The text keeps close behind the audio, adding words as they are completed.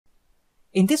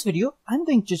In this video, I'm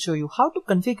going to show you how to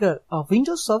configure a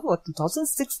Windows Server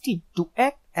 2016 to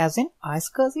act as an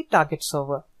iSCSI target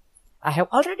server. I have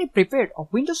already prepared a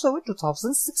Windows Server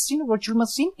 2016 virtual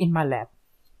machine in my lab.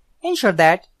 Ensure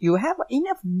that you have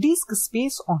enough disk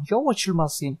space on your virtual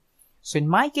machine. So in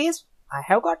my case, I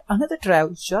have got another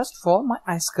drive just for my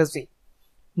iSCSI.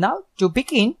 Now to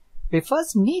begin, we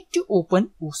first need to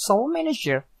open Server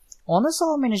Manager. On the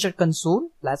Server Manager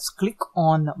console, let's click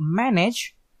on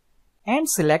Manage and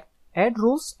select Add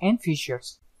Roles and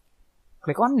Features.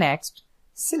 Click on Next,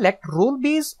 select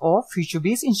Role-Based or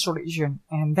Feature-Based Installation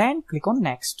and then click on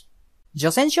Next.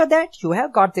 Just ensure that you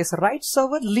have got this right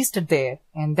server listed there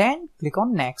and then click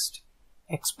on Next.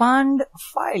 Expand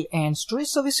File and Storage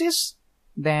Services,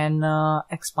 then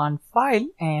expand File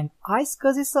and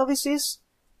iSCSI Services.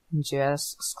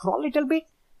 Just scroll a little bit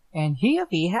and here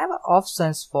we have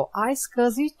options for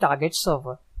iSCSI Target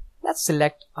Server. Let's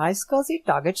select iSCSI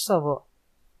Target Server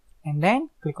and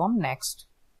then click on Next.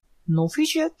 No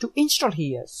feature to install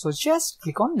here, so just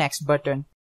click on Next button.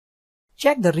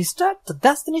 Check the Restart the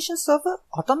Destination Server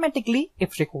automatically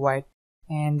if required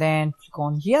and then click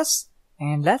on Yes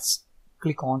and let's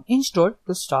click on Install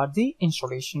to start the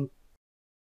installation.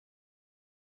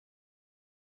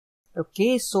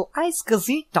 Okay, so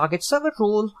iSCSI Target Server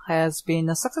role has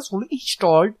been successfully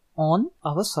installed on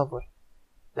our server.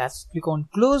 Let's click on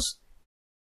Close.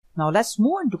 Now let's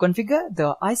move on to configure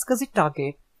the iSCSI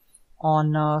target.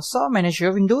 On Server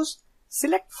Manager Windows,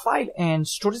 select File and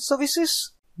Storage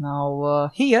Services. Now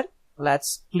here,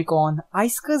 let's click on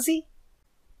iSCSI.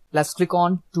 Let's click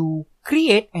on to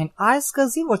create an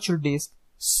iSCSI virtual disk.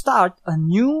 Start a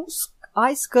new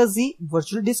iSCSI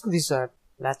virtual disk wizard.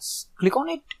 Let's click on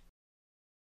it.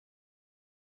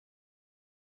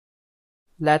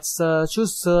 Let's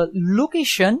choose the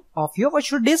location of your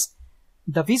virtual disk.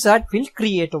 The wizard will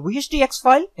create a vhdx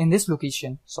file in this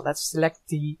location. So let's select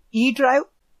the E drive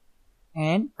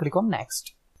and click on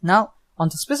Next. Now on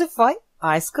the specify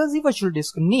iSCSI virtual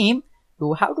disk name,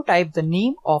 you have to type the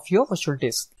name of your virtual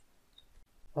disk.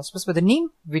 Let's specify the name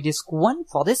vdisk1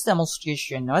 for this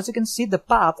demonstration. Now as you can see, the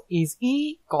path is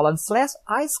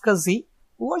e:/iSCSI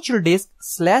virtual disk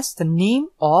 / the name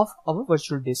of our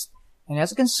virtual disk. And as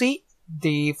you can see,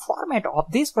 the format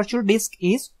of this virtual disk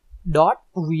is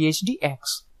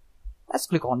 .vhdx. Let's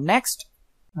click on Next.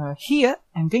 Here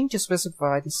I'm going to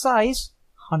specify the size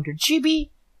 100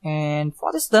 GB and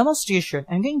for this demonstration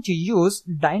I'm going to use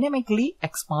dynamically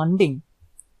expanding.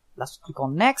 Let's click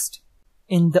on Next.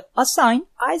 In the Assign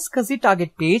iSCSI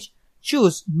Target page,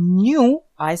 choose New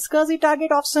iSCSI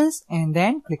Target options and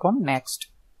then click on Next.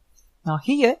 Now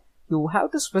here you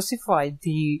have to specify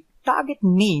the target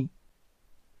name.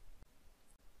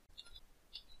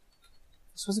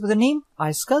 Specify the name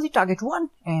iSCSI Target 1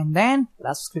 and then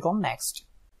let's click on Next.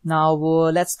 Now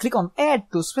let's click on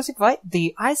Add to specify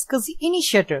the iSCSI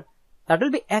initiator that will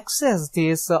be access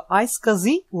this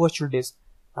iSCSI virtual disk.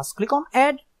 Let's click on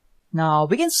Add. Now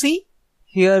we can see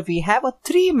here we have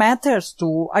 3 methods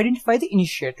to identify the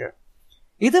initiator.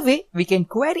 Either way, we can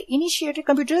query initiator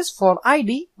computers for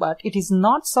ID, but it is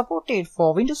not supported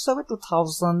for Windows Server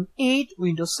 2008,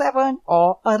 Windows 7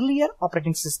 or earlier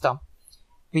operating system.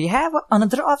 We have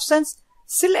another options,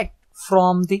 select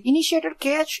from the initiator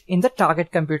cache in the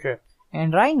target computer,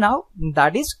 and right now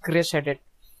that is gray shaded.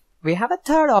 We have a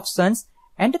third options,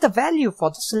 enter the value for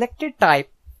the selected type.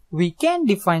 We can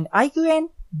define IQN,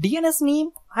 DNS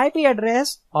name, IP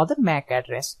address or the MAC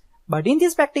address, but in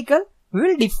this practical we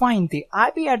will define the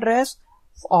IP address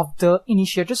of the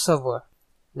initiator server.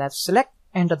 Let's select,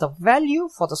 enter the value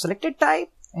for the selected type,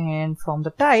 and from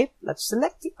the type let's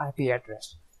select the IP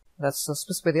address. Let's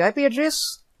specify the IP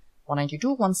address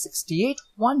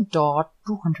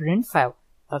 192.168.1.205.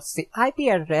 That's the IP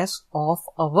address of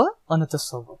our another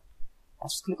server.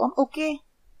 Let's click on OK.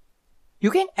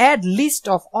 You can add list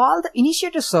of all the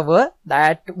initiator server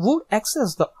that would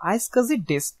access the iSCSI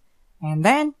disk and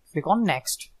then click on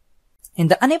Next. In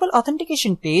the Enable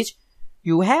Authentication page,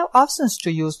 you have options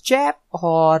to use CHAP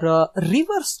or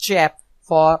reverse CHAP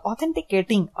for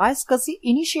authenticating iSCSI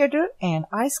initiator and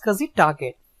iSCSI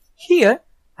target. Here,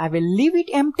 I will leave it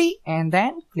empty and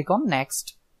then click on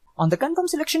Next. On the Confirm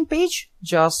Selection page,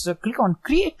 just click on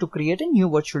Create to create a new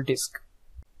virtual disk.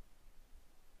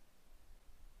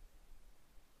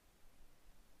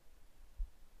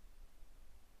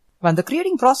 When the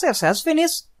creating process has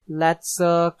finished, let's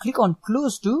click on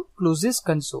Close to close this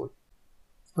console.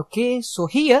 Okay, so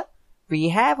here we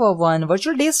have one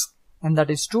virtual disk and that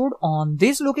is stored on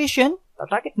this location. The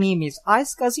target name is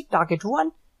iSCSI Target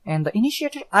 1 and the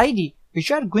initiator ID which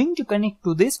are going to connect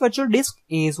to this virtual disk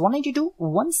is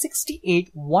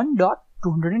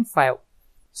 192.168.1.205.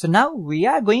 So now we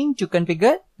are going to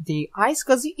configure the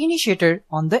iSCSI initiator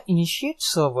on the initiate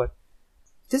server.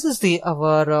 This is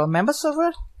our member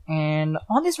server, and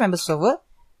on this member server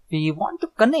we want to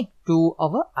connect to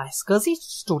our iSCSI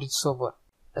storage server.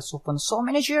 Let's open Server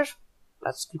Manager.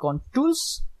 Let's click on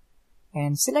Tools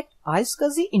and select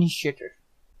iSCSI initiator.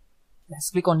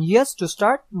 Let's click on Yes to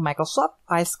start Microsoft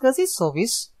iSCSI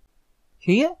service.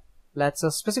 Here, let's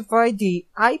specify the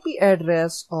IP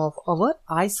address of our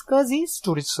iSCSI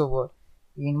storage server.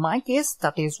 In my case,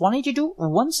 that is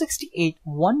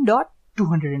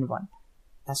 192.168.1.201.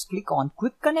 Let's click on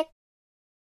Quick Connect.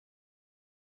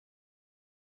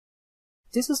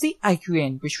 This is the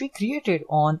IQN which we created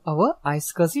on our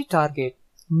iSCSI target.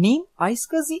 Name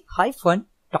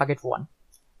iSCSI-target1.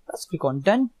 Let's click on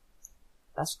Done.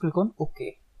 Let's click on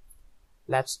OK.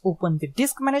 Let's open the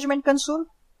disk management console.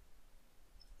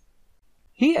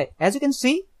 Here, as you can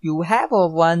see, you have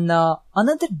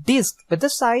another disk with the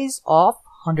size of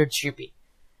 100 GB.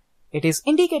 It is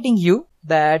indicating you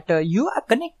that you are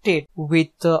connected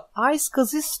with the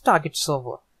iSCSI's target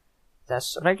server.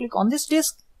 Let's right click on this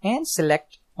disk and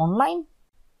select Online.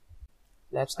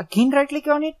 Let's again right click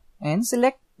on it and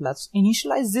select Let's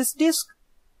initialize this disk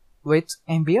with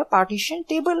MBR partition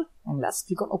table, and let's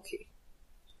click on OK.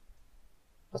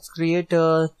 Let's create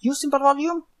a new simple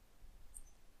volume.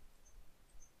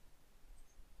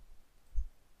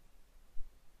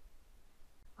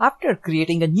 After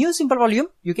creating a new simple volume,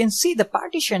 you can see the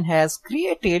partition has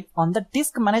created on the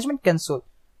disk management console.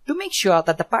 To make sure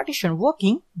that the partition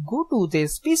working, go to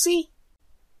this PC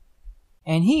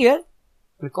and here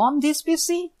click on this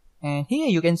PC, and here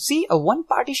you can see a one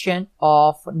partition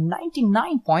of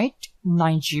 99.9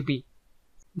 GB.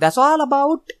 That's all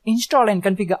about install and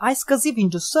configure iSCSI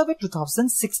Windows Server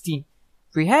 2016.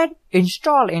 We had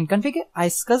install and configure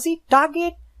iSCSI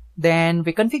target. Then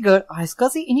we configure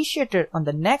iSCSI initiator on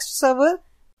the next server.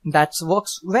 That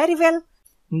works very well.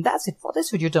 That's it for this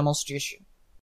video demonstration.